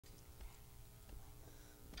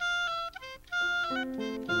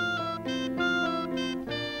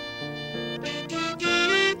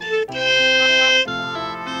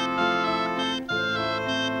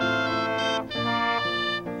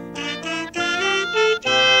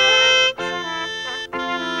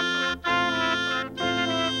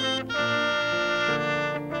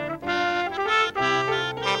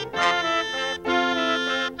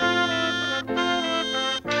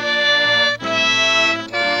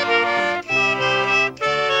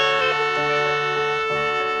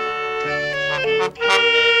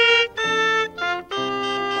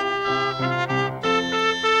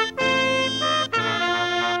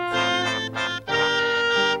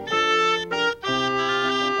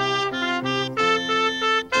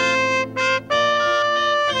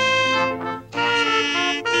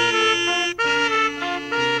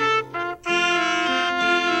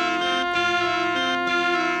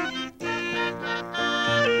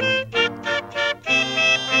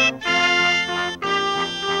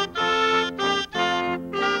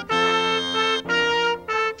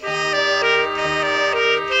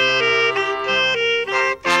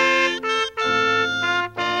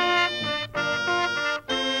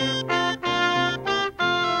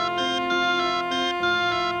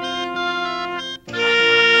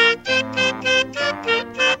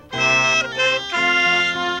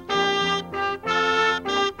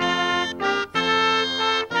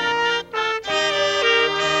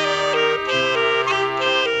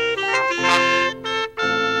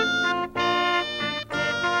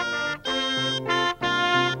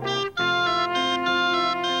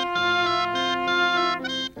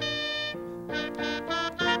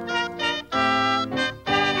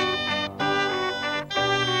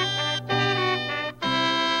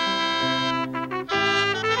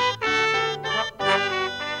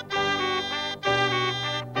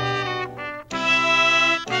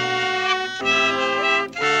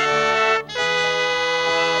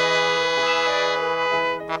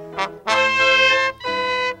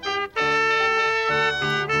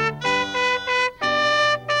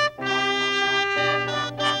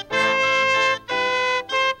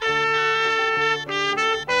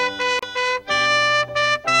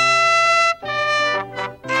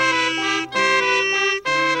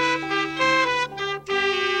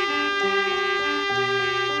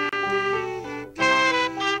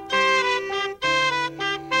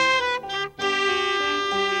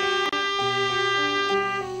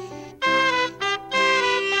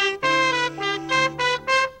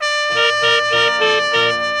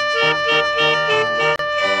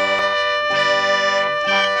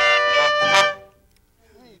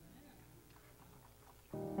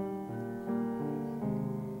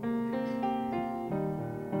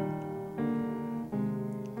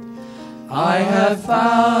I have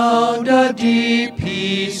found a deep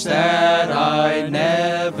peace that I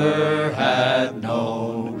never had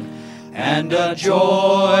known, and a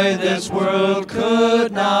joy this world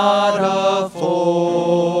could not afford.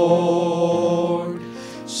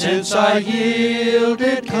 Since I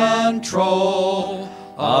yielded control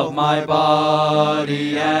of my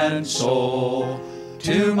body and soul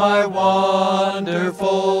to my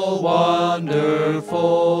wonderful,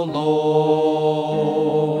 wonderful Lord.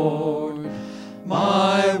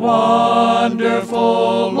 My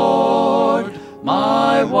wonderful Lord,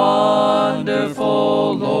 my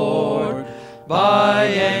wonderful Lord, by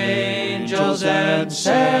angels and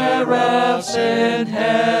seraphs in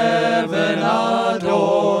heaven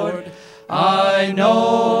adored. I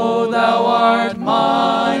know thou art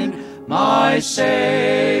mine, my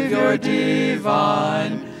Savior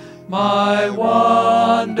divine, my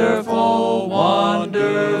wonderful,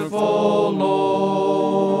 wonderful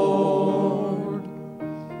Lord.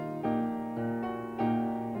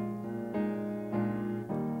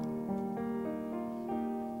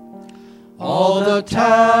 All the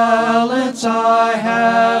talents I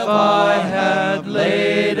had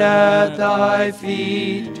laid at thy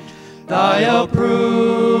feet. Thy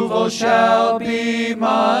approval shall be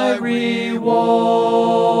my reward.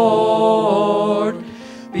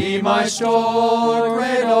 Be my store,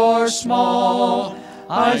 great or small,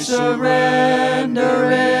 I surrender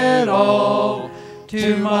it all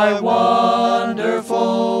to my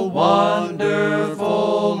wonderful,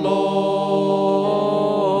 wonderful Lord.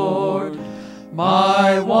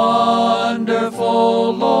 My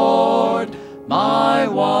wonderful Lord, my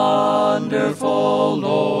wonderful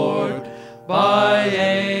Lord, by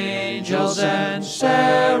angels and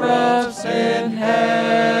seraphs in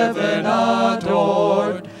heaven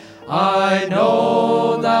adored. I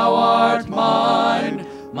know thou art mine,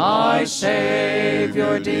 my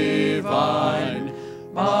Savior divine,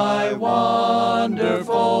 my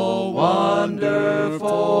wonderful,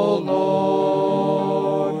 wonderful Lord.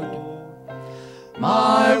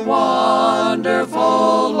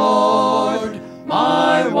 wonderful Lord,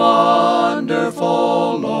 my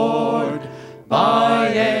wonderful Lord, by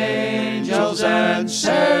angels and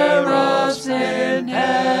seraphs in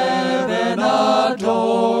heaven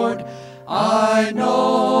adored. I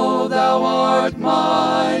know thou art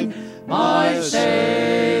mine, my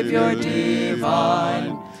Savior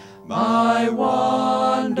divine, my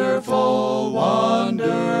wonderful,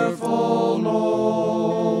 wonderful Lord.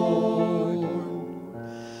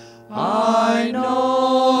 I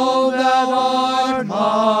know thou art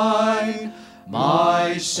mine,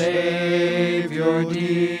 my Savior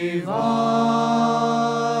divine,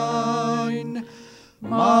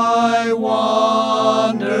 my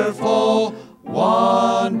wonderful,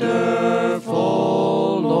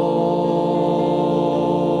 wonderful Lord.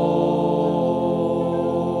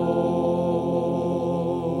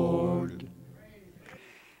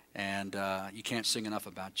 And you can't sing enough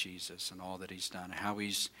about Jesus and all that he's done, how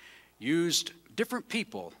he's used different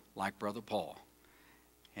people like Brother Paul.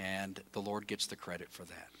 And the Lord gets the credit for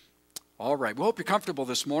that. All right, we hope you're comfortable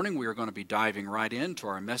this morning. We are going to be diving right into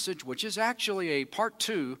our message, which is actually a part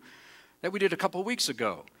 2 that we did a couple of weeks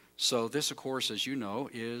ago. So this, of course, as you know,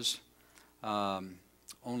 is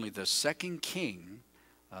only the second king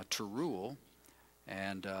to rule,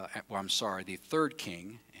 and the third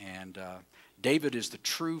king, and David is the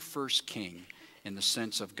true first king in the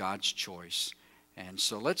sense of God's choice. And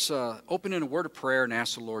so let's open in a word of prayer and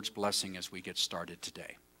ask the Lord's blessing as we get started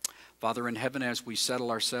today. Father in heaven, as we settle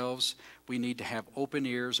ourselves, we need to have open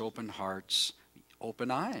ears, open hearts, open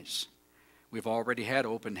eyes. We've already had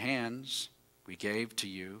open hands. We gave to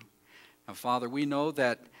you. Now, Father, we know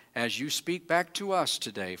that as you speak back to us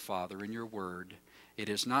today, Father, in your word, it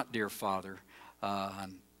is not, dear Father,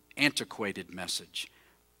 an antiquated message.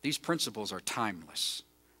 These principles are timeless.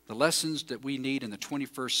 The lessons that we need in the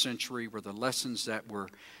 21st century were the lessons that were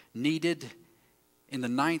needed in the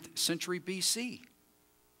 9th century BC.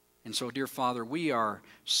 And so, dear Father, we are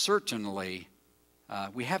certainly,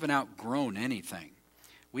 we haven't outgrown anything.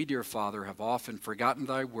 We, dear Father, have often forgotten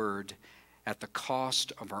thy word at the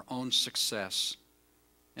cost of our own success.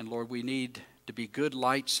 And Lord, we need to be good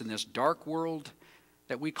lights in this dark world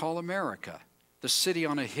that we call America. The city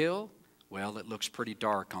on a hill, well, it looks pretty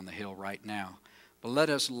dark on the hill right now. But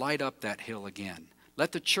let us light up that hill again.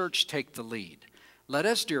 Let the church take the lead. Let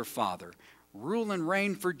us, dear Father, rule and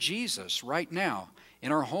reign for Jesus right now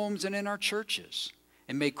in our homes and in our churches.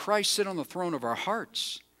 And may Christ sit on the throne of our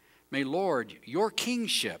hearts. May, Lord, your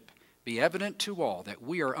kingship be evident to all that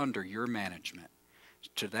we are under your management.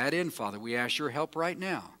 To that end, Father, we ask your help right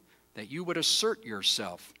now, that you would assert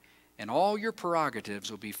yourself and all your prerogatives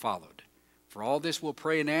will be followed. For all this we'll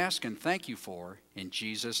pray and ask and thank you for in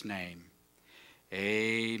Jesus' name.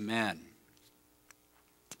 Amen.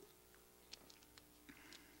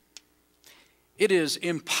 It is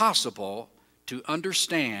impossible to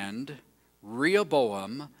understand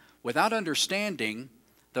Rehoboam without understanding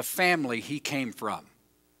the family he came from,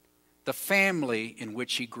 the family in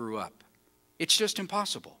which he grew up. It's just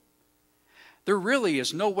impossible. There really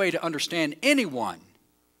is no way to understand anyone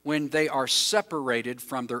when they are separated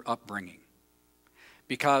from their upbringing.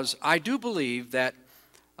 Because I do believe that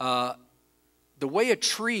the way a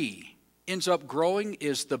tree ends up growing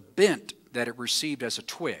is the bent that it received as a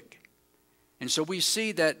twig. And so we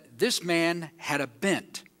see that this man had a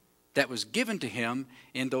bent that was given to him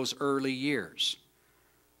in those early years.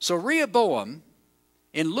 So Rehoboam,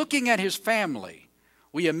 in looking at his family,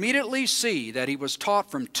 we immediately see that he was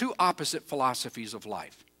taught from two opposite philosophies of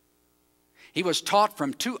life. He was taught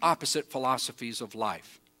from two opposite philosophies of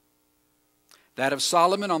life. That of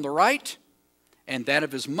Solomon on the right, and that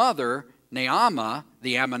of his mother, Naamah,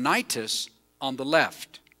 the Ammonitess, on the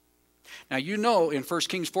left. Now you know in 1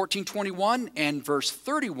 Kings 14:21 and verse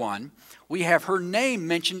 31, we have her name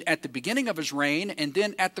mentioned at the beginning of his reign and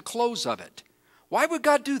then at the close of it. Why would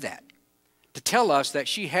God do that? To tell us that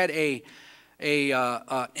she had a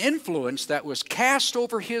influence that was cast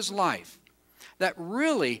over his life, that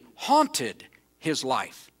really haunted his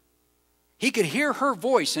life. He could hear her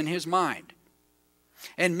voice in his mind.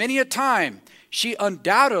 And many a time, she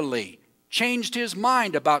undoubtedly changed his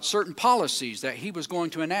mind about certain policies that he was going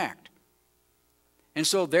to enact. And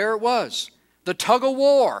so there it was, the tug of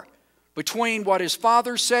war between what his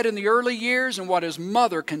father said in the early years and what his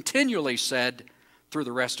mother continually said through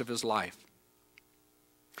the rest of his life.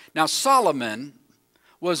 Now Solomon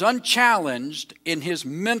was unchallenged in his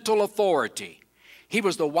mental authority. He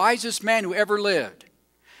was the wisest man who ever lived.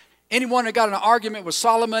 Anyone who got in an argument with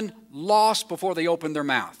Solomon lost before they opened their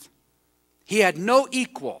mouth. He had no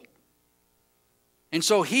equal. And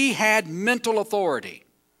so he had mental authority.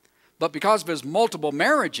 But because of his multiple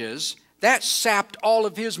marriages, that sapped all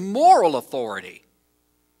of his moral authority.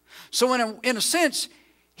 So in a sense,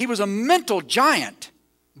 he was a mental giant,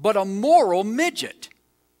 but a moral midget,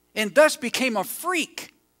 and thus became a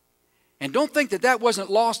freak. And don't think that that wasn't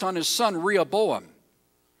lost on his son Rehoboam.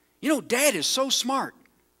 You know, Dad is so smart,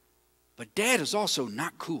 but Dad is also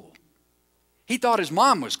not cool. He thought his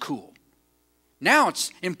mom was cool. Now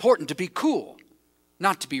it's important to be cool,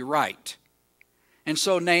 not to be right. And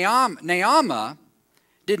so Naamah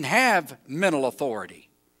didn't have mental authority,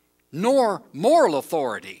 nor moral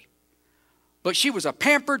authority. But she was a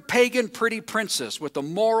pampered, pagan, pretty princess with the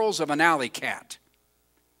morals of an alley cat.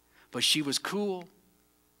 But she was cool.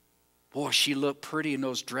 Boy, she looked pretty in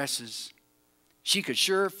those dresses. She could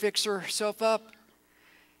sure fix herself up.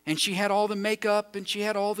 And she had all the makeup, and she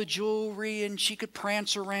had all the jewelry, and she could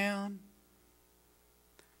prance around.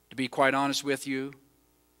 To be quite honest with you,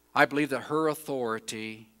 I believe that her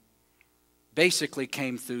authority basically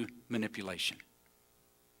came through manipulation.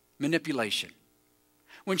 Manipulation.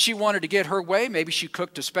 When she wanted to get her way, maybe she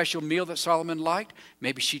cooked a special meal that Solomon liked.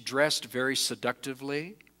 Maybe she dressed very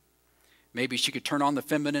seductively. Maybe she could turn on the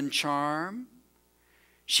feminine charm.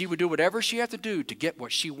 She would do whatever she had to do to get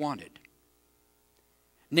what she wanted.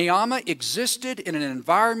 Naamah existed in an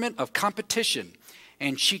environment of competition,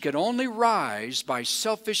 and she could only rise by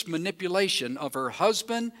selfish manipulation of her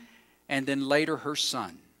husband and then later her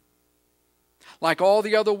son. Like all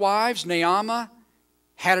the other wives, Naamah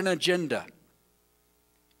had an agenda.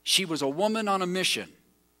 She was a woman on a mission,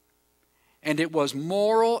 and it was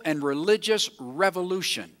moral and religious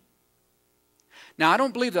revolution. Now, I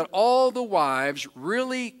don't believe that all the wives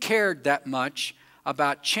really cared that much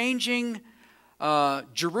about changing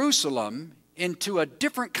Jerusalem into a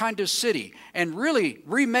different kind of city and really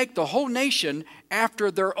remake the whole nation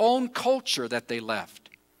after their own culture that they left.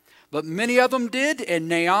 But many of them did, and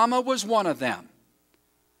Naamah was one of them.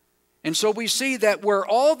 And so we see that where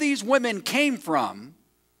all these women came from,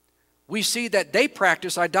 we see that they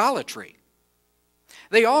practiced idolatry.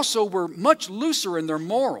 They also were much looser in their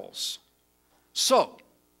morals. So,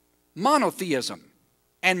 monotheism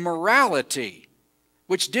and morality,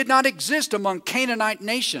 which did not exist among Canaanite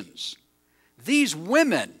nations, these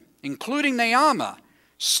women, including Naamah,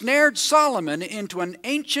 snared Solomon into an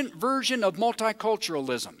ancient version of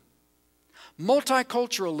multiculturalism.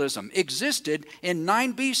 Multiculturalism existed in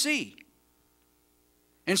 9 BC.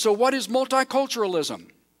 And so what is multiculturalism?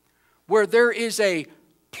 Where there is a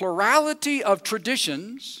plurality of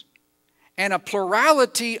traditions and a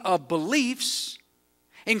plurality of beliefs,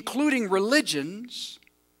 including religions,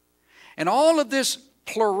 and all of this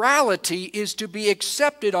plurality is to be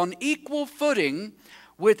accepted on equal footing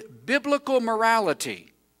with biblical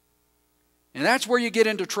morality. And that's where you get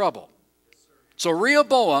into trouble. So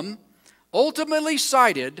Rehoboam ultimately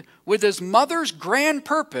sided with his mother's grand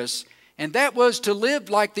purpose, and that was to live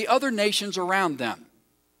like the other nations around them.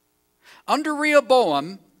 Under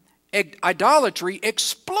Rehoboam, idolatry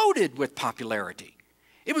exploded with popularity.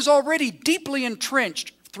 It was already deeply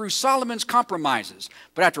entrenched through Solomon's compromises.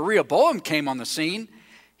 But after Rehoboam came on the scene,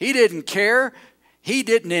 he didn't care. He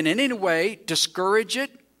didn't in any way discourage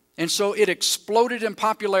it. And so it exploded in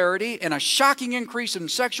popularity, and a shocking increase in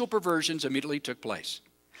sexual perversions immediately took place.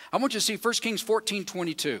 I want you to see 1 Kings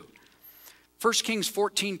 14:22. 1 Kings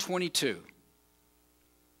 14:22.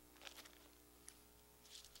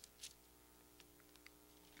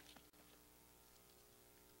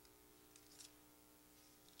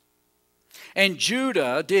 And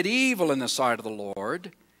Judah did evil in the sight of the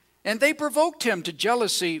Lord, and they provoked him to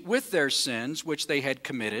jealousy with their sins which they had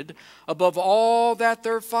committed above all that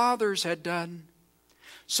their fathers had done.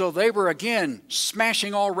 So they were again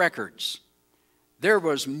smashing all records. There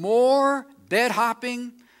was more bed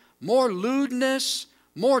hopping, more lewdness,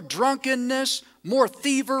 more drunkenness, more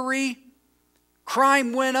thievery.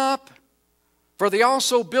 Crime went up. For they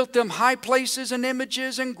also built them high places and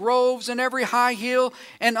images and groves and every high hill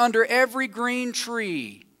and under every green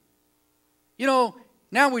tree. You know,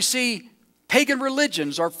 now we see pagan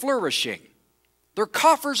religions are flourishing. Their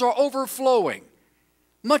coffers are overflowing.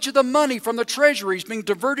 Much of the money from the treasury is being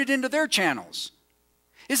diverted into their channels.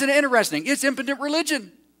 Isn't it interesting? It's impotent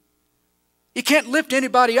religion. You can't lift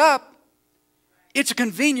anybody up. It's a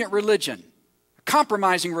convenient religion.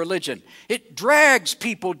 Compromising religion. It drags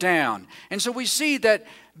people down. And so we see that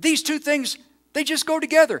these two things, they just go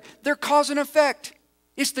together. They're cause and effect.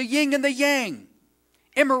 It's the yin and the yang.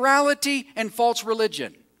 Immorality and false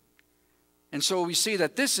religion. And so we see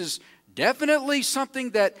that this is definitely something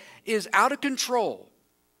that is out of control.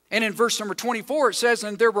 And in verse number 24 it says,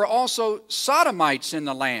 and there were also sodomites in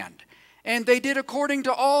the land, And they did according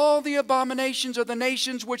to all the abominations of the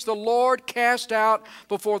nations which the Lord cast out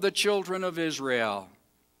before the children of Israel.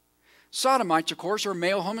 Sodomites, of course, are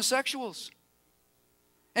male homosexuals.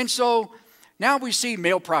 And so now we see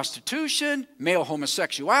male prostitution, male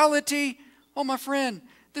homosexuality. Oh, my friend,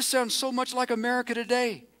 this sounds so much like America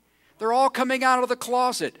today. They're all coming out of the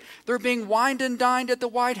closet. They're being wined and dined at the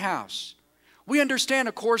White House. We understand,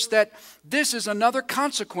 of course, that this is another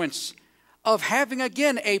consequence of having,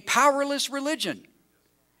 again, a powerless religion.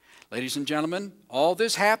 Ladies and gentlemen, all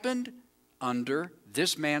this happened under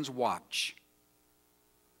this man's watch.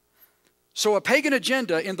 So a pagan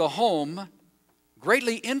agenda in the home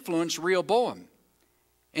greatly influenced Rehoboam.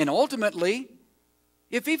 And ultimately,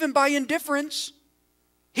 if even by indifference,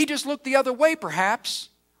 he just looked the other way perhaps,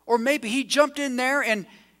 or maybe he jumped in there and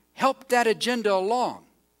helped that agenda along.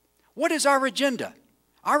 What is our agenda?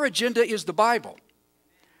 Our agenda is the Bible.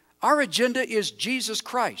 Our agenda is Jesus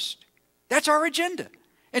Christ. That's our agenda.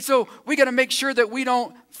 And so we got to make sure that we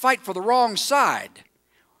don't fight for the wrong side.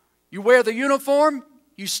 You wear the uniform,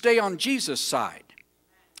 you stay on Jesus' side.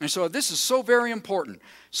 And so this is so very important.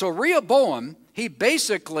 So Rehoboam, he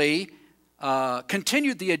basically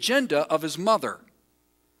continued the agenda of his mother.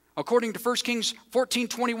 According to 1 Kings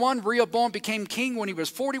 14:21, Rehoboam became king when he was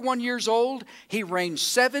 41 years old. He reigned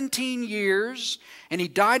 17 years, and he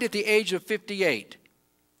died at the age of 58.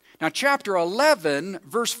 Now, chapter 11,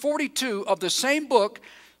 verse 42 of the same book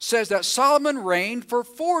says that Solomon reigned for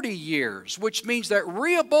 40 years, which means that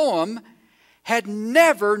Rehoboam had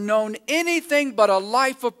never known anything but a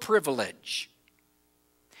life of privilege.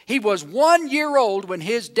 He was 1 year old when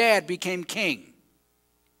his dad became king.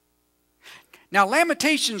 Now,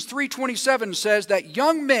 Lamentations 3:27 says that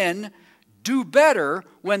young men do better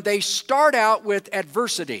when they start out with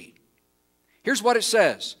adversity. Here's what it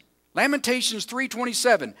says. Lamentations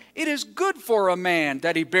 3:27, it is good for a man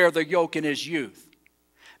that he bear the yoke in his youth.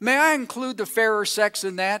 May I include the fairer sex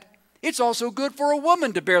in that? It's also good for a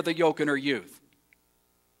woman to bear the yoke in her youth.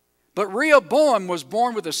 But Rehoboam was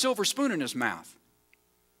born with a silver spoon in his mouth.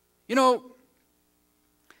 You know,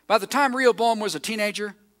 by the time Rehoboam was a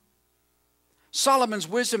teenager, Solomon's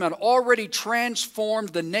wisdom had already transformed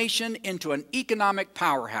the nation into an economic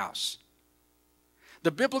powerhouse.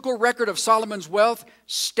 The biblical record of Solomon's wealth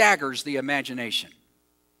staggers the imagination.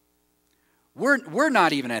 We're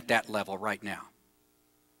not even at that level right now.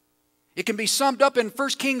 It can be summed up in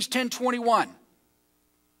 1 Kings 10:21.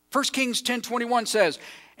 1 Kings 10:21 says,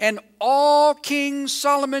 and all King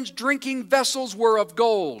Solomon's drinking vessels were of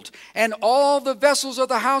gold, and all the vessels of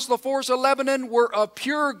the house of the forest of Lebanon were of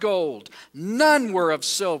pure gold. None were of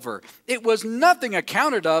silver. It was nothing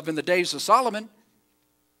accounted of in the days of Solomon.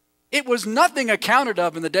 It was nothing accounted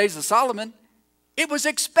of in the days of Solomon. It was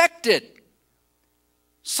expected.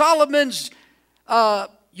 Solomon's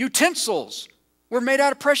utensils were made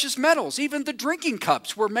out of precious metals. Even the drinking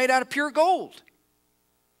cups were made out of pure gold.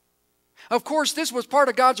 Of course, this was part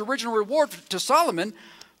of God's original reward to Solomon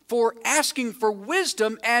for asking for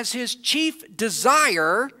wisdom as his chief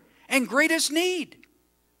desire and greatest need.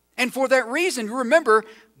 And for that reason, you remember,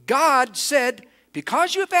 God said,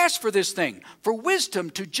 because you have asked for this thing, for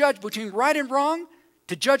wisdom to judge between right and wrong,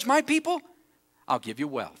 to judge my people, I'll give you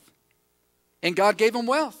wealth. And God gave him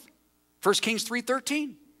wealth. 1 Kings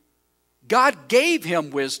 3:13. God gave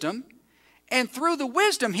him wisdom, and through the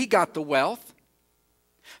wisdom he got the wealth.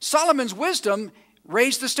 Solomon's wisdom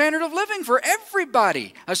raised the standard of living for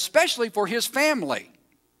everybody, especially for his family.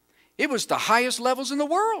 It was the highest levels in the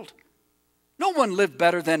world. No one lived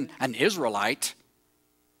better than an Israelite.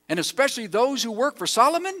 And especially those who worked for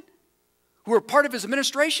Solomon, who were part of his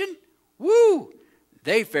administration, woo,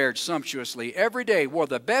 they fared sumptuously every day, wore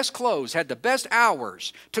the best clothes, had the best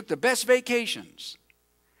hours, took the best vacations.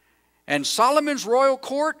 And Solomon's royal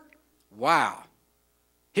court, wow.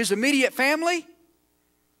 His immediate family,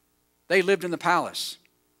 they lived in the palace.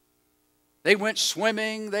 They went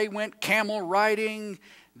swimming, they went camel riding,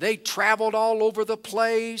 they traveled all over the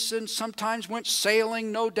place and sometimes went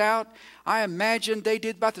sailing, no doubt. I imagine they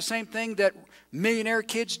did about the same thing that millionaire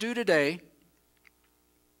kids do today.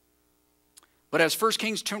 But as 1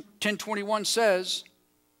 Kings 10:21 says,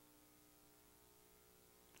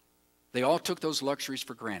 they all took those luxuries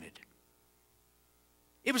for granted.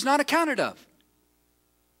 It was not accounted of.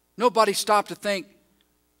 Nobody stopped to think,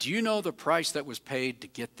 do you know the price that was paid to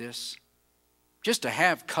get this? Just to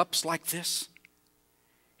have cups like this?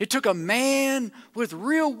 It took a man with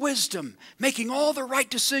real wisdom, making all the right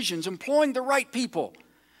decisions, employing the right people.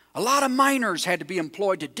 A lot of miners had to be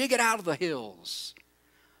employed to dig it out of the hills.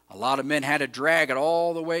 A lot of men had to drag it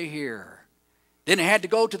all the way here. Then it had to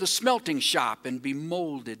go to the smelting shop and be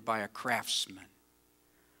molded by a craftsman.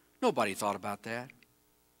 Nobody thought about that.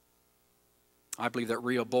 I believe that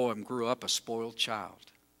Rehoboam grew up a spoiled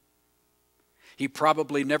child. He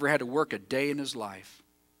probably never had to work a day in his life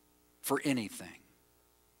for anything.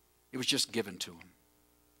 It was just given to him.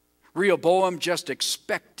 Rehoboam just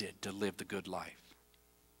expected to live the good life,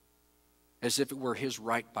 as if it were his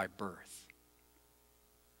right by birth.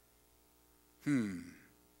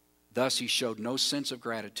 Thus he showed no sense of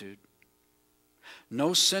gratitude,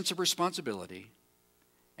 no sense of responsibility,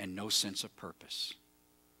 and no sense of purpose.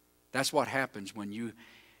 That's what happens when you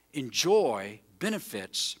enjoy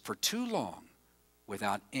benefits for too long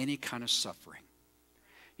without any kind of suffering.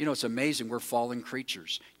 You know, it's amazing, we're fallen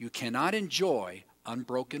creatures. You cannot enjoy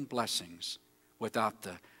unbroken blessings without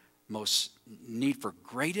the most need for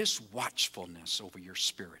greatest watchfulness over your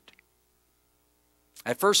spirit.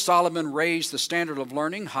 At first, Solomon raised the standard of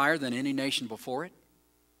learning higher than any nation before it.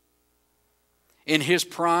 In his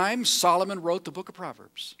prime, Solomon wrote the book of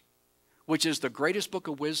Proverbs, which is the greatest book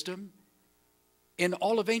of wisdom in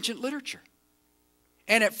all of ancient literature.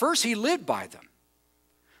 And at first, he lived by them.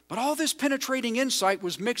 But all this penetrating insight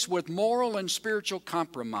was mixed with moral and spiritual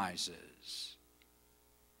compromises.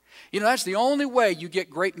 You know, that's the only way you get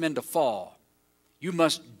great men to fall. You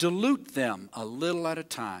must dilute them a little at a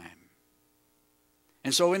time.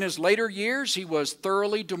 And so in his later years, he was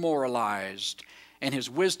thoroughly demoralized, and his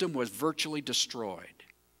wisdom was virtually destroyed.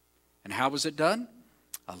 And how was it done?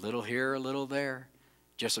 A little here, a little there.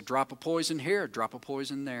 Just a drop of poison here, a drop of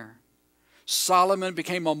poison there. Solomon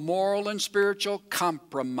became a moral and spiritual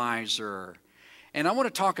compromiser. And I want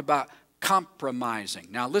to talk about compromising.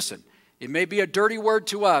 Now listen, it may be a dirty word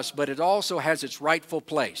to us, but it also has its rightful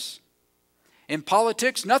place. In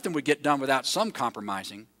politics, nothing would get done without some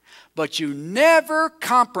compromising. But you never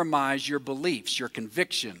compromise your beliefs, your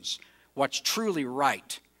convictions, what's truly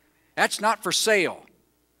right. That's not for sale.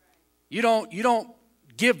 You don't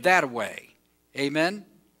give that away. Amen?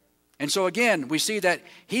 And so again, we see that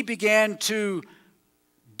he began to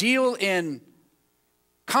deal in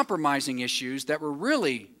compromising issues that were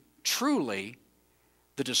really, truly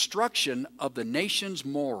the destruction of the nation's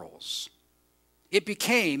morals. It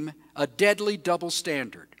became a deadly double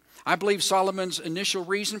standard. I believe Solomon's initial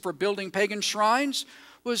reason for building pagan shrines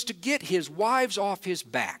was to get his wives off his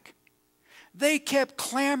back. They kept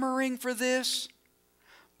clamoring for this,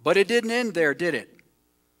 but it didn't end there, did it?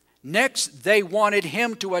 Next, they wanted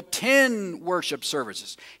him to attend worship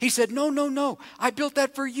services. He said, no, I built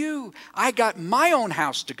that for you. I got my own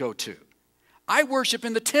house to go to. I worship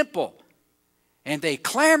in the temple. And they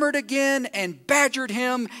clamored again and badgered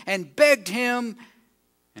him and begged him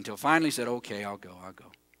until finally he said, okay, I'll go.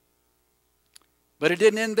 But it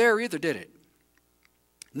didn't end there either, did it?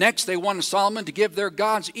 Next, they wanted Solomon to give their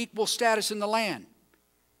gods equal status in the land.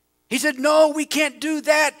 He said, no, we can't do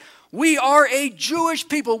that. We are a Jewish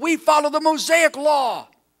people. We follow the Mosaic law.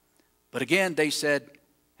 But again, they said,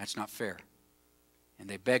 that's not fair. And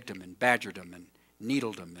they begged him and badgered him and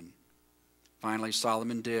needled him. And finally,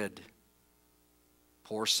 Solomon did.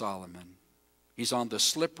 Poor Solomon. He's on the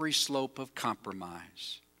slippery slope of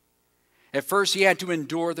compromise. At first, he had to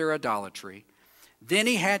endure their idolatry. Then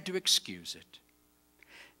he had to excuse it.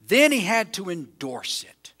 Then he had to endorse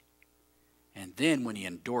it. And then when he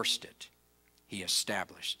endorsed it, he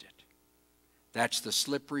established it. That's the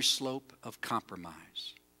slippery slope of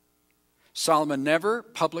compromise. Solomon never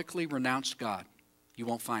publicly renounced God. You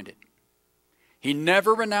won't find it. He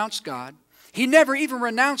never renounced God. He never even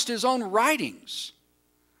renounced his own writings.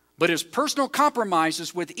 But his personal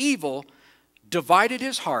compromises with evil divided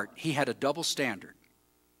his heart. He had a double standard.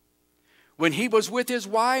 When he was with his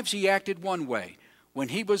wives, he acted one way. When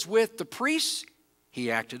he was with the priests, he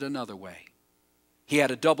acted another way. He had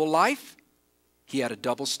a double life. He had a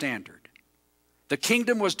double standard. The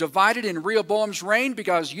kingdom was divided in Rehoboam's reign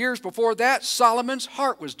because years before that, Solomon's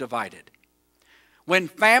heart was divided. When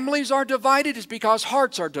families are divided, it's because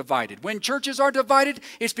hearts are divided. When churches are divided,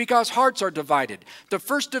 it's because hearts are divided. The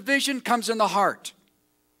first division comes in the heart.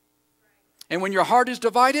 And when your heart is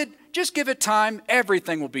divided, just give it time,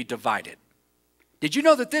 everything will be divided. Did you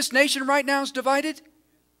know that this nation right now is divided?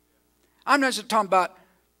 I'm not just talking about,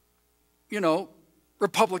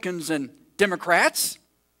 Republicans and Democrats.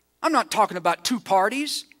 I'm not talking about two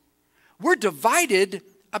parties. We're divided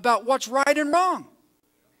about what's right and wrong.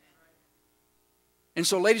 And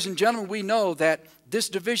so, ladies and gentlemen, we know that this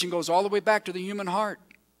division goes all the way back to the human heart.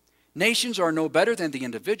 Nations are no better than the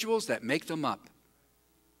individuals that make them up.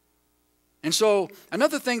 And so,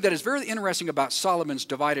 another thing that is very interesting about Solomon's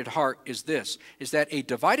divided heart is this, is that a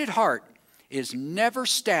divided heart is never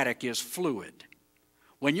static, is fluid.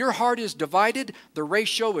 When your heart is divided, the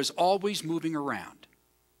ratio is always moving around.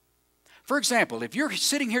 For example, if you're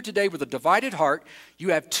sitting here today with a divided heart,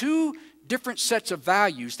 you have two different sets of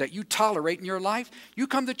values that you tolerate in your life. You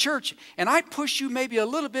come to church, and I push you maybe a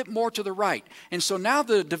little bit more to the right. And so now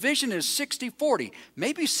the division is 60-40,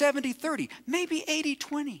 maybe 70-30, maybe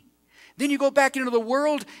 80-20. Then you go back into the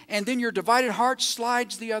world, and then your divided heart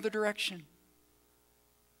slides the other direction.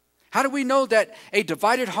 How do we know that a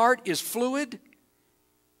divided heart is fluid?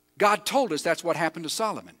 God told us that's what happened to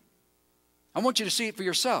Solomon. I want you to see it for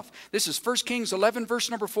yourself. This is 1 Kings 11, verse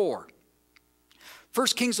number 4. 1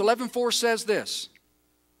 Kings 11:4 says this,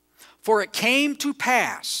 "For it came to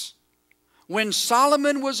pass, when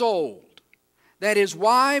Solomon was old, that his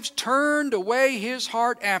wives turned away his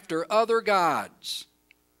heart after other gods,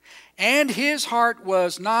 and his heart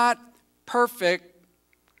was not perfect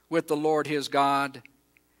with the Lord his God,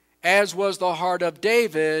 as was the heart of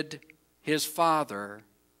David his father."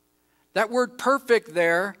 That word perfect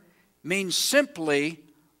there means simply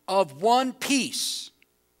of one piece.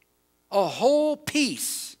 A whole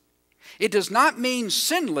piece. It does not mean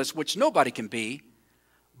sinless, which nobody can be,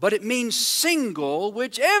 but it means single,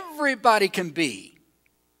 which everybody can be.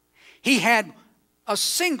 He had a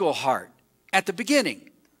single heart at the beginning,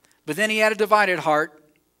 but then he had a divided heart.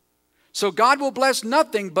 So God will bless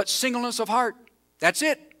nothing but singleness of heart. That's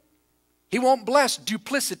it. He won't bless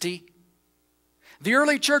duplicity. The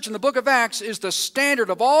early church in the book of Acts is the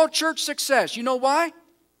standard of all church success. You know why?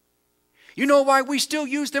 You know why we still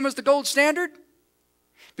use them as the gold standard?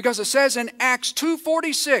 Because it says in Acts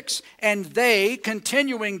 2:46, "And they,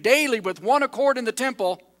 continuing daily with one accord in the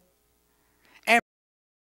temple, and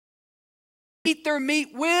eat their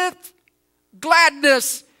meat with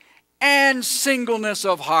gladness and singleness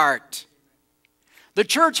of heart." The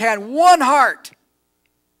church had one heart.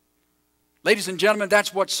 Ladies and gentlemen,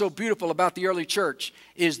 that's what's so beautiful about the early church,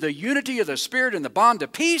 is the unity of the Spirit and the bond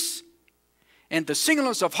of peace. And the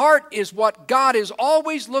singleness of heart is what God is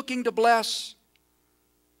always looking to bless.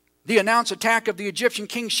 The announced attack of the Egyptian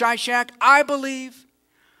king Shishak, I believe,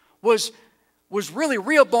 was really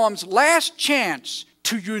Rehoboam's last chance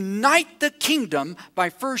to unite the kingdom by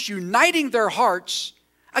first uniting their hearts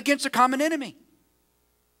against a common enemy.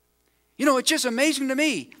 You know, it's just amazing to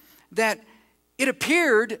me that it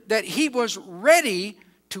appeared that he was ready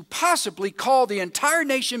to possibly call the entire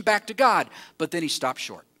nation back to God, but then he stopped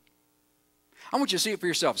short. I want you to see it for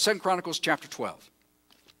yourself. 2 Chronicles chapter 12.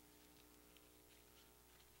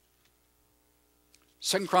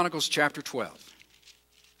 2 Chronicles chapter 12.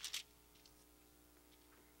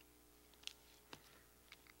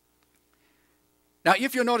 Now,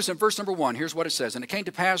 if you'll notice in verse number 1, here's what it says. "And it came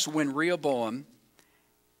to pass when Rehoboam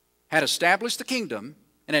had established the kingdom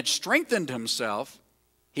and had strengthened himself,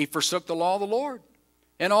 he forsook the law of the Lord,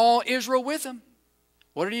 and all Israel with him."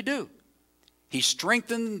 What did he do? He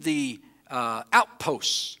strengthened the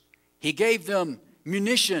outposts. He gave them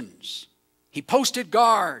munitions. He posted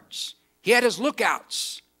guards. He had his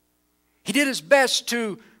lookouts. He did his best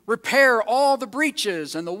to repair all the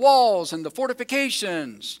breaches and the walls and the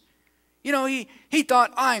fortifications. You know, he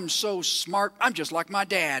thought, "I'm so smart, I'm just like my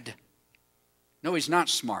dad." No, he's not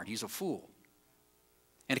smart. He's a fool.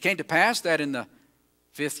 "And it came to pass that in the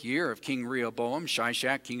 5th year of King Rehoboam,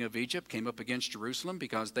 Shishak, king of Egypt, came up against Jerusalem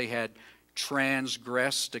because they had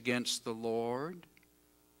transgressed against the Lord."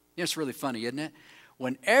 You know, it's really funny, isn't it?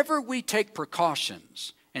 Whenever we take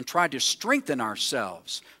precautions and try to strengthen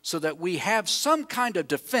ourselves so that we have some kind of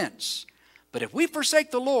defense, but if we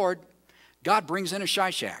forsake the Lord, God brings in a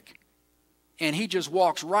Shishak, and he just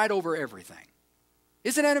walks right over everything.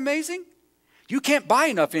 Isn't that amazing? You can't buy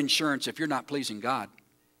enough insurance if you're not pleasing God.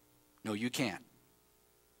 No, you can't.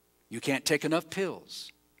 You can't take enough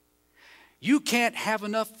pills. You can't have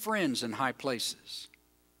enough friends in high places.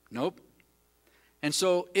 Nope. And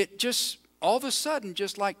so it just, all of a sudden,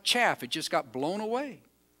 just like chaff, it just got blown away.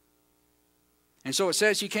 And so it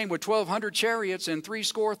says he came with 1,200 chariots and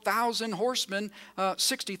 70,000 horsemen,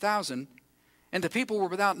 60,000. And the people were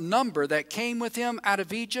without number that came with him out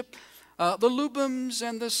of Egypt, the Lubams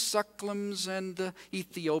and the Sucklams and the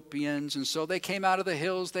Ethiopians. And so they came out of the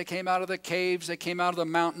hills, they came out of the caves, they came out of the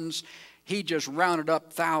mountains. He just rounded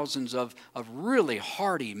up thousands of really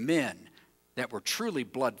hardy men that were truly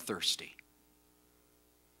bloodthirsty.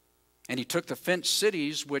 And he took the fenced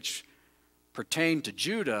cities which pertained to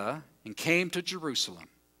Judah and came to Jerusalem.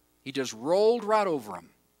 He just rolled right over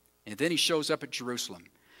them. And then he shows up at Jerusalem.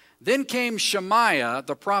 Then came Shemaiah,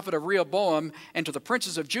 the prophet of Rehoboam, and to the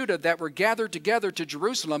princes of Judah that were gathered together to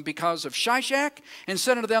Jerusalem because of Shishak, and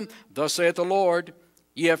said unto them, Thus saith the Lord,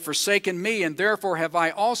 Ye have forsaken me, and therefore have I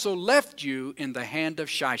also left you in the hand of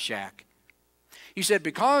Shishak. He said,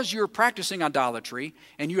 because you're practicing idolatry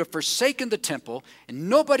and you have forsaken the temple and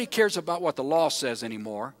nobody cares about what the law says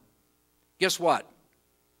anymore, guess what?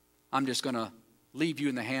 I'm just going to leave you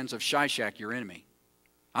in the hands of Shishak, your enemy.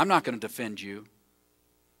 I'm not going to defend you.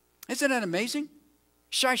 Isn't that amazing?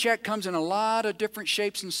 Shishak comes in a lot of different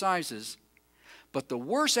shapes and sizes. But the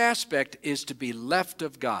worst aspect is to be left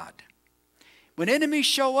of God. When enemies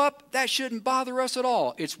show up, that shouldn't bother us at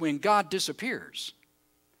all. It's when God disappears.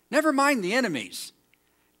 Never mind the enemies.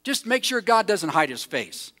 Just make sure God doesn't hide his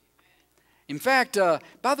face. In fact,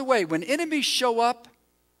 by the way, when enemies show up,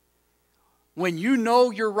 when you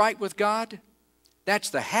know you're right with God, that's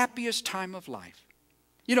the happiest time of life.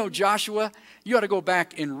 You know, Joshua, you ought to go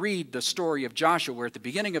back and read the story of Joshua, where at the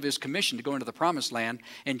beginning of his commission to go into the promised land,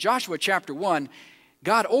 in Joshua chapter 1,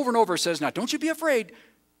 God over and over says, now don't you be afraid.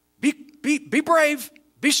 Be brave.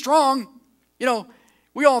 Be strong. You know,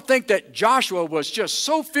 we all think that Joshua was just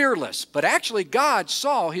so fearless, but actually God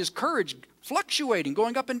saw his courage fluctuating,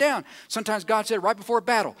 going up and down. Sometimes God said right before a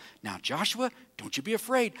battle, now Joshua, don't you be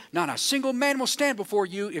afraid. Not a single man will stand before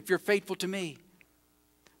you if you're faithful to me.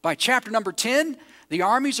 By chapter number 10, the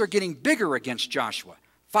armies are getting bigger against Joshua.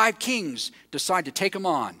 5 kings decide to take him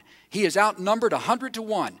on. He is outnumbered 100 to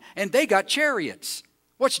 1, and they got chariots.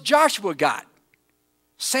 What's Joshua got?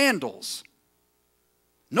 Sandals.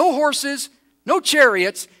 No horses, no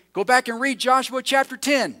chariots. Go back and read Joshua chapter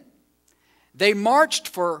 10. They marched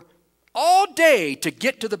for all day to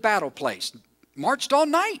get to the battle place. Marched all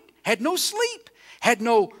night. Had no sleep. Had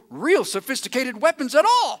no real sophisticated weapons at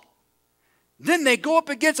all. Then they go up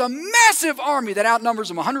against a massive army that outnumbers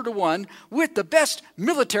them 100 to 1 with the best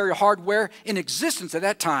military hardware in existence at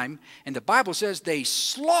that time. And the Bible says they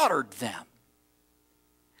slaughtered them.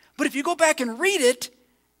 But if you go back and read it,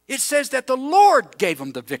 it says that the Lord gave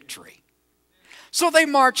them the victory. So they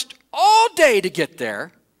marched all day to get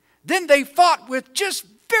there. Then they fought with just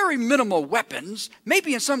very minimal weapons,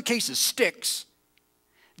 maybe in some cases sticks.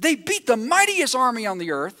 They beat the mightiest army on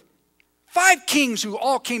the earth. 5 kings who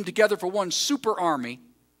all came together for one super army.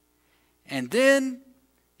 And then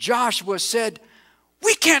Joshua said,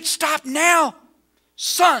 we can't stop now.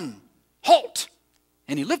 Sun, halt.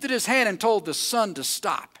 And he lifted his hand and told the sun to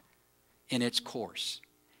stop in its course.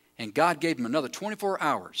 And God gave him another 24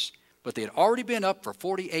 hours. But they had already been up for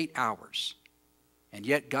 48 hours. And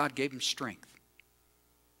yet God gave him strength.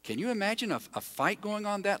 Can you imagine a fight going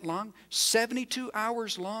on that long? 72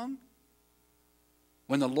 hours long?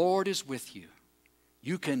 When the Lord is with you,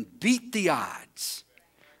 you can beat the odds.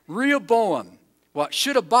 Rehoboam, what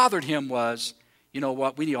should have bothered him was, you know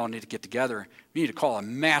what, we all need to get together. We need to call a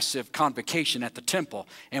massive convocation at the temple.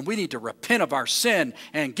 And we need to repent of our sin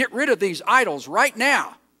and get rid of these idols right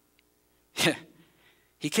now.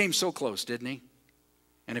 He came so close, didn't he?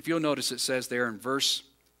 And if you'll notice, it says there in verse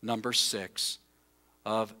number 6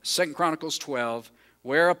 of 2 Chronicles 12,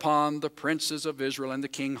 whereupon the princes of Israel and the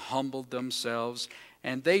king humbled themselves,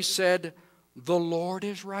 and they said, the Lord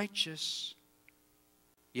is righteous.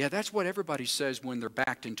 Yeah, that's what everybody says when they're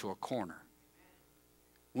backed into a corner.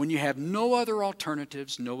 When you have no other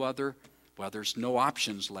alternatives, there's no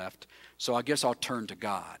options left, so I guess I'll turn to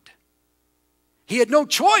God. He had no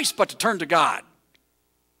choice but to turn to God.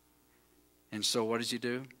 And so what does he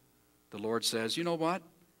do? The Lord says, you know what?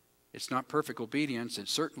 It's not perfect obedience. It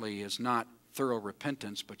certainly is not thorough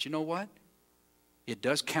repentance. But you know what? It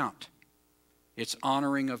does count. It's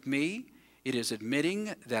honoring of me. It is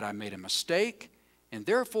admitting that I made a mistake. And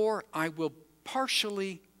therefore, I will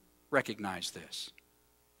partially recognize this.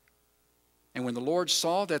 And when the Lord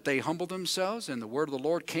saw that they humbled themselves, and the word of the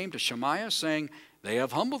Lord came to Shemaiah, saying, they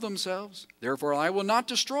have humbled themselves. Therefore, I will not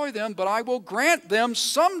destroy them, but I will grant them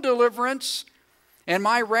some deliverance, and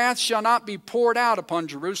my wrath shall not be poured out upon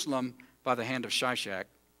Jerusalem by the hand of Shishak.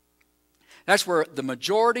 That's where the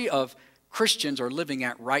majority of Christians are living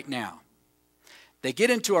at right now. They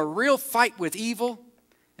get into a real fight with evil,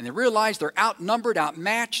 and they realize they're outnumbered,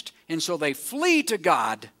 outmatched, and so they flee to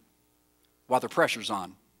God while the pressure's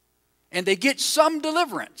on. And they get some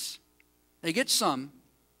deliverance. They get some,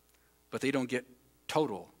 but they don't get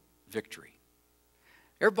total victory.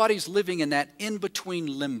 Everybody's living in that in-between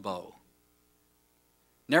limbo.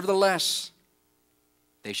 Nevertheless,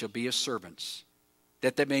 they shall be as servants,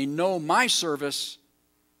 that they may know my service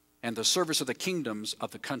and the service of the kingdoms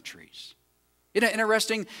of the countries. Isn't it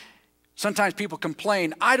interesting? Sometimes people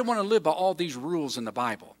complain, I don't want to live by all these rules in the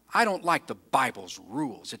Bible. I don't like the Bible's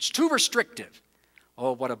rules. It's too restrictive.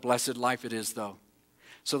 Oh, what a blessed life it is, though.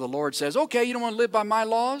 So the Lord says, okay, you don't want to live by my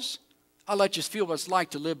laws? I'll let you feel what it's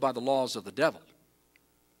like to live by the laws of the devil,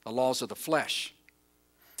 the laws of the flesh.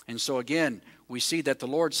 And so again, we see that the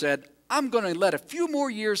Lord said, I'm going to let a few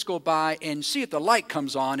more years go by and see if the light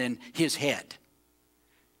comes on in his head.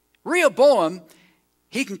 Rehoboam,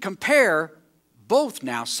 he can compare both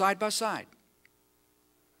now side by side.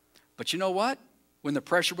 But you know what? When the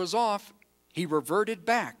pressure was off, he reverted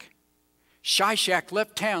back. Shishak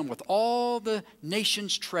left town with all the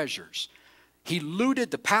nation's treasures. He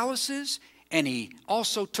looted the palaces, and he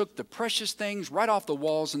also took the precious things right off the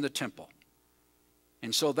walls in the temple.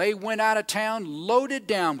 And so they went out of town loaded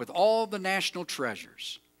down with all the national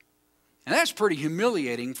treasures. And that's pretty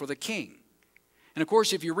humiliating for the king. And of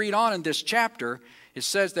course, if you read on in this chapter, it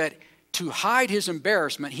says that to hide his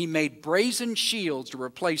embarrassment, he made brazen shields to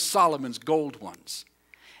replace Solomon's gold ones.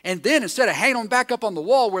 And then instead of hanging them back up on the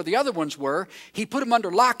wall where the other ones were, he put them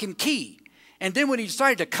under lock and key. And then when he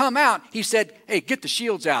decided to come out, he said, hey, get the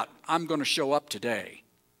shields out. I'm going to show up today.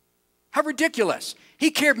 How ridiculous.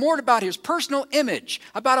 He cared more about his personal image,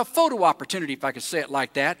 about a photo opportunity, if I could say it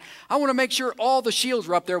like that. I want to make sure all the shields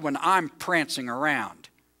are up there when I'm prancing around.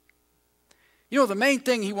 You know, the main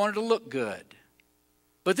thing, he wanted to look good.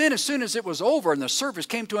 But then as soon as it was over and the service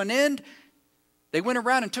came to an end, they went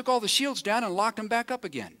around and took all the shields down and locked them back up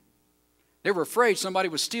again. They were afraid somebody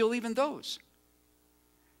would steal even those.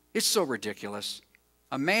 It's so ridiculous.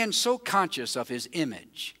 A man so conscious of his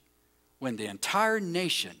image when the entire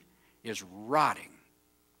nation is rotting.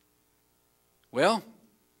 Well,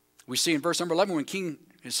 we see in verse number 11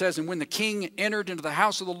 it says, and when the king entered into the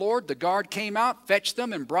house of the Lord, the guard came out, fetched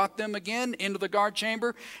them, and brought them again into the guard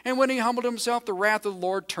chamber. And when he humbled himself, the wrath of the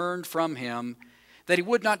Lord turned from him, that he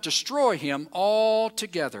would not destroy him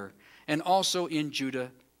altogether. And also in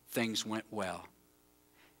Judah, things went well.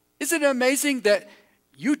 Isn't it amazing that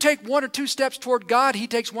you take one or two steps toward God, he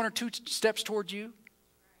takes one or two steps toward you?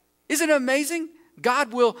 Isn't it amazing?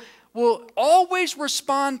 God will always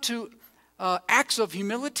respond to acts of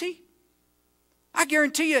humility. I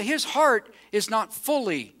guarantee you his heart is not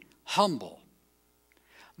fully humble.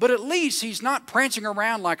 But at least he's not prancing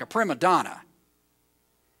around like a prima donna.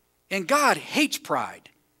 And God hates pride.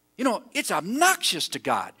 You know, it's obnoxious to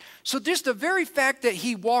God. So just the very fact that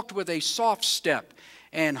he walked with a soft step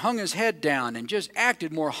and hung his head down and just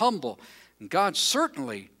acted more humble, and God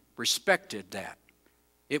certainly respected that.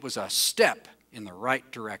 It was a step in the right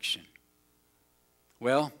direction.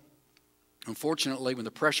 Well, unfortunately, when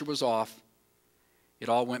the pressure was off, it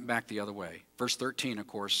all went back the other way. Verse 13, of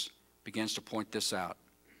course, begins to point this out.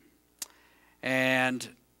 And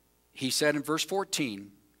he said in verse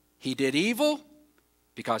 14, he did evil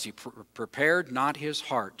because he prepared not his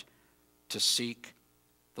heart to seek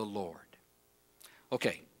the Lord.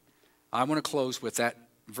 Okay, I want to close with that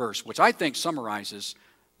verse, which I think summarizes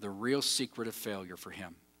the real secret of failure for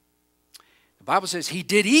him. The Bible says he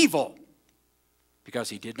did evil because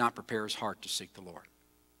he did not prepare his heart to seek the Lord.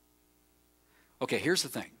 Okay, here's the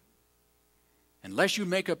thing. Unless you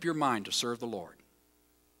make up your mind to serve the Lord,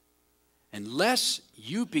 unless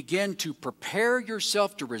you begin to prepare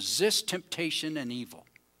yourself to resist temptation and evil,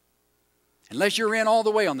 unless you're in all the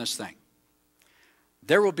way on this thing,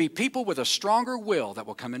 there will be people with a stronger will that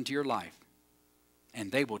will come into your life,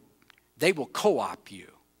 and they will co-opt you.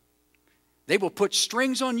 They will put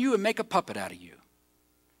strings on you and make a puppet out of you.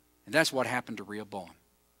 And that's what happened to Rehoboam.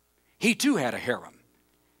 He too had a harem.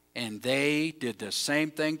 And they did the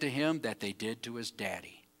same thing to him that they did to his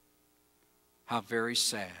daddy. How very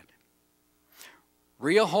sad.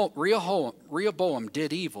 Rehoboam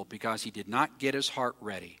did evil because he did not get his heart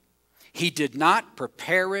ready. He did not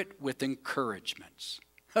prepare it with encouragements.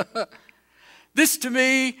 This to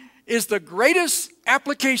me is the greatest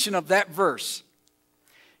application of that verse.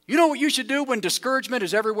 You know what you should do when discouragement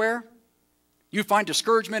is everywhere? You find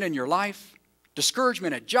discouragement in your life.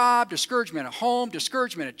 Discouragement at job, discouragement at home,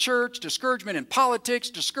 discouragement at church, discouragement in politics,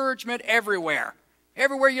 discouragement everywhere.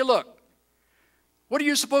 Everywhere you look. What are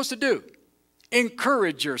you supposed to do?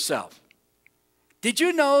 Encourage yourself. Did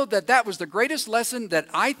you know that that was the greatest lesson that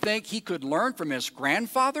I think he could learn from his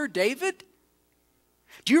grandfather, David?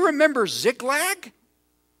 Do you remember Ziklag?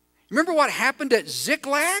 Remember what happened at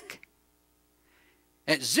Ziklag?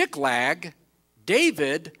 At Ziklag,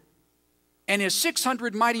 David and his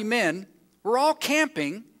 600 mighty men were all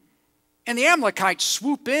camping, and the Amalekites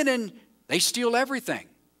swoop in and they steal everything.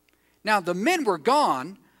 Now, the men were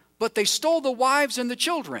gone, but they stole the wives and the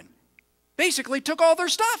children. Basically took all their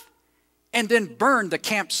stuff and then burned the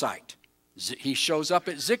campsite. He shows up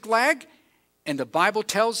at Ziklag, and the Bible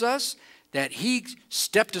tells us that he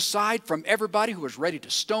stepped aside from everybody who was ready to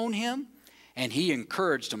stone him, and he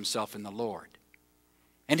encouraged himself in the Lord.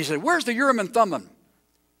 And he said, where's the Urim and Thummim?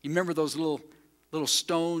 You remember those little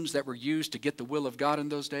stones that were used to get the will of God in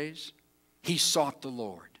those days? He sought the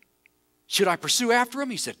Lord. Should I pursue after him?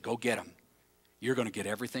 He said, go get him. You're going to get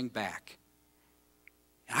everything back.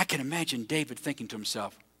 And I can imagine David thinking to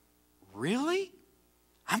himself, really?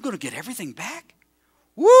 I'm going to get everything back?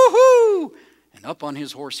 Woohoo! And up on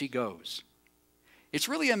his horse he goes. It's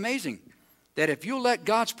really amazing that if you'll let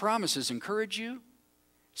God's promises encourage you,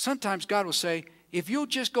 sometimes God will say, if you'll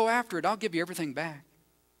just go after it, I'll give you everything back.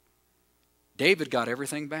 David got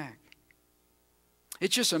everything back.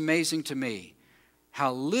 It's just amazing to me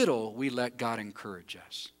how little we let God encourage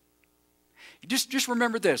us. Just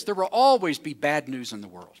remember this. There will always be bad news in the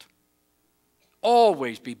world.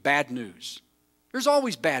 Always be bad news. There's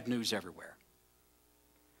always bad news everywhere.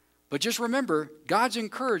 But just remember, God's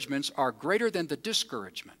encouragements are greater than the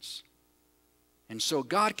discouragements. And so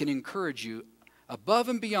God can encourage you above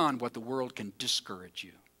and beyond what the world can discourage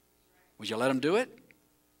you. Would you let him do it?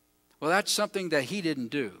 Well, that's something that he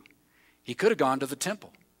didn't do. He could have gone to the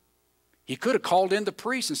temple. He could have called in the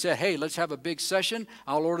priest and said, hey, let's have a big session.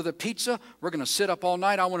 I'll order the pizza. We're going to sit up all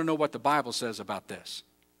night. I want to know what the Bible says about this.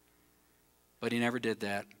 But he never did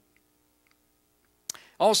that.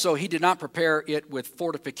 Also, he did not prepare it with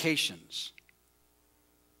fortifications.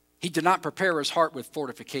 He did not prepare his heart with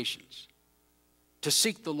fortifications to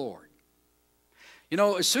seek the Lord. You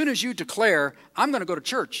know, as soon as you declare, I'm going to go to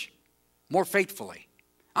church more faithfully.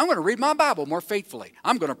 I'm going to read my Bible more faithfully.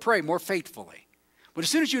 I'm going to pray more faithfully. But as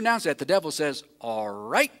soon as you announce that, the devil says, all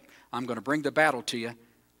right, I'm going to bring the battle to you.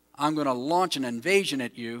 I'm going to launch an invasion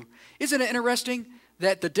at you. Isn't it interesting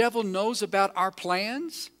that the devil knows about our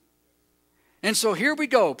plans? And so here we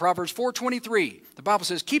go, Proverbs 4:23. The Bible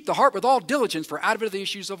says, keep the heart with all diligence, for out of it are the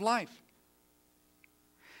issues of life.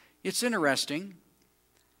 It's interesting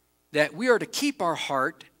that we are to keep our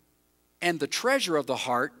heart and the treasure of the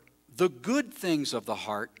heart, the good things of the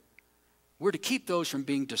heart, we're to keep those from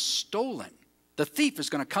being stolen. The thief is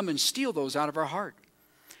going to come and steal those out of our heart.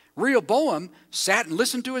 Rehoboam sat and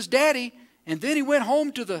listened to his daddy, and then he went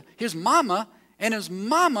home to his mama, and his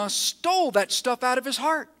mama stole that stuff out of his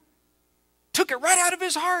heart. Took it right out of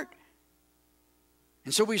his heart.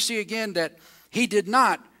 And so we see again that he did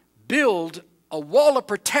not build a wall of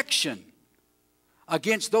protection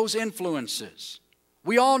against those influences.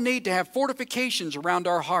 We all need to have fortifications around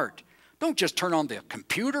our heart. Don't just turn on the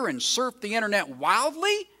computer and surf the internet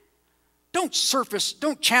wildly. Don't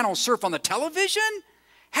channel surf on the television.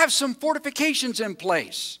 Have some fortifications in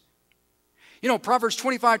place. You know, Proverbs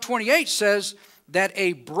 25:28 says that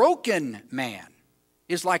a broken man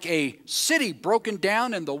is like a city broken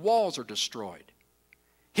down and the walls are destroyed.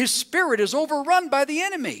 His spirit is overrun by the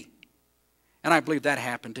enemy. And I believe that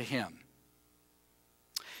happened to him.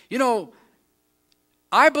 You know,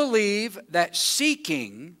 I believe that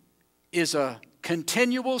seeking is a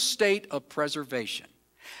continual state of preservation.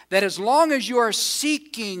 That as long as you are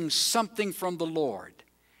seeking something from the Lord,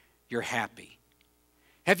 you're happy.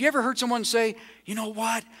 Have you ever heard someone say, you know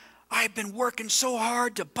what? I've been working so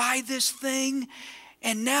hard to buy this thing,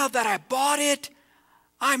 and now that I bought it,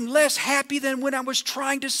 I'm less happy than when I was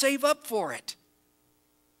trying to save up for it.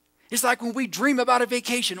 It's like when we dream about a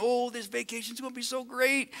vacation. Oh, this vacation's going to be so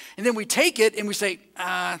great. And then we take it and we say,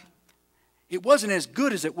 it wasn't as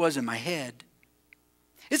good as it was in my head.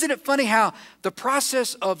 Isn't it funny how the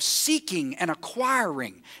process of seeking and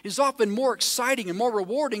acquiring is often more exciting and more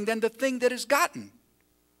rewarding than the thing that is gotten?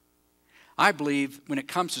 I believe when it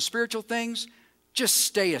comes to spiritual things, just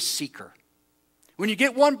stay a seeker. When you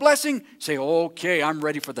get one blessing, say, okay, I'm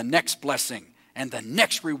ready for the next blessing and the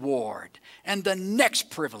next reward and the next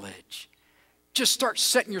privilege. Just start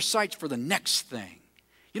setting your sights for the next thing.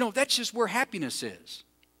 You know, that's just where happiness is.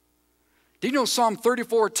 Do you know Psalm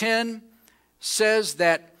 34:10 says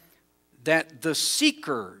that the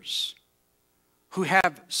seekers who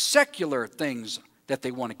have secular things that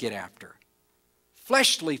they want to get after,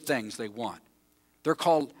 fleshly things they want, they're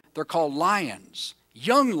called lions,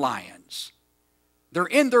 young lions. They're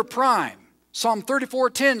in their prime. Psalm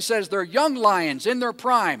 34:10 says they're young lions in their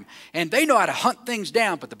prime, and they know how to hunt things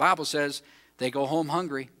down, but the Bible says they go home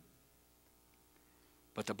hungry.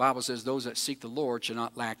 But the Bible says those that seek the Lord shall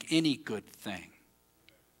not lack any good thing.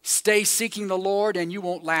 Stay seeking the Lord and you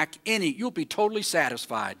won't lack any. You'll be totally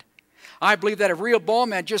satisfied. I believe that if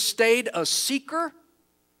Rehoboam had just stayed a seeker,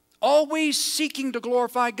 always seeking to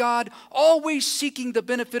glorify God, always seeking the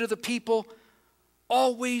benefit of the people,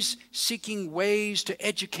 always seeking ways to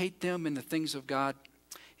educate them in the things of God,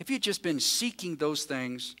 if he had just been seeking those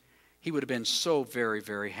things, he would have been so very,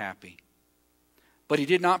 very happy. But he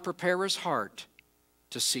did not prepare his heart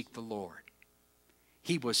to seek the Lord.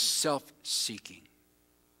 He was self-seeking,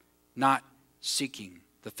 not seeking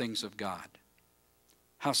the things of God.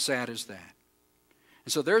 How sad is that?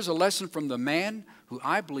 And so there's a lesson from the man who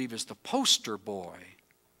I believe is the poster boy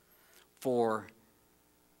for,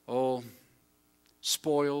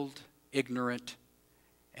 spoiled, ignorant,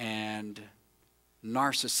 and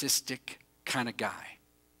narcissistic kind of guy.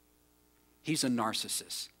 He's a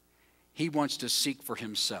narcissist. He wants to seek for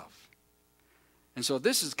himself. And so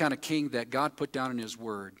this is the kind of king that God put down in his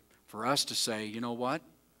word for us to say, you know what?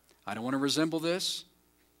 I don't want to resemble this.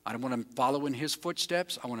 I don't want to follow in his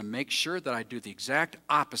footsteps. I want to make sure that I do the exact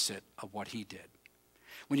opposite of what he did.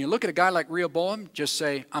 When you look at a guy like Rehoboam, just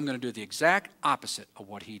say, I'm going to do the exact opposite of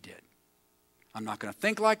what he did. I'm not going to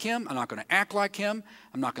think like him. I'm not going to act like him.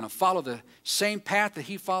 I'm not going to follow the same path that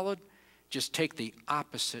he followed. Just take the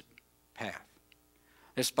opposite path.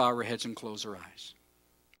 Let's bow our heads and close our eyes.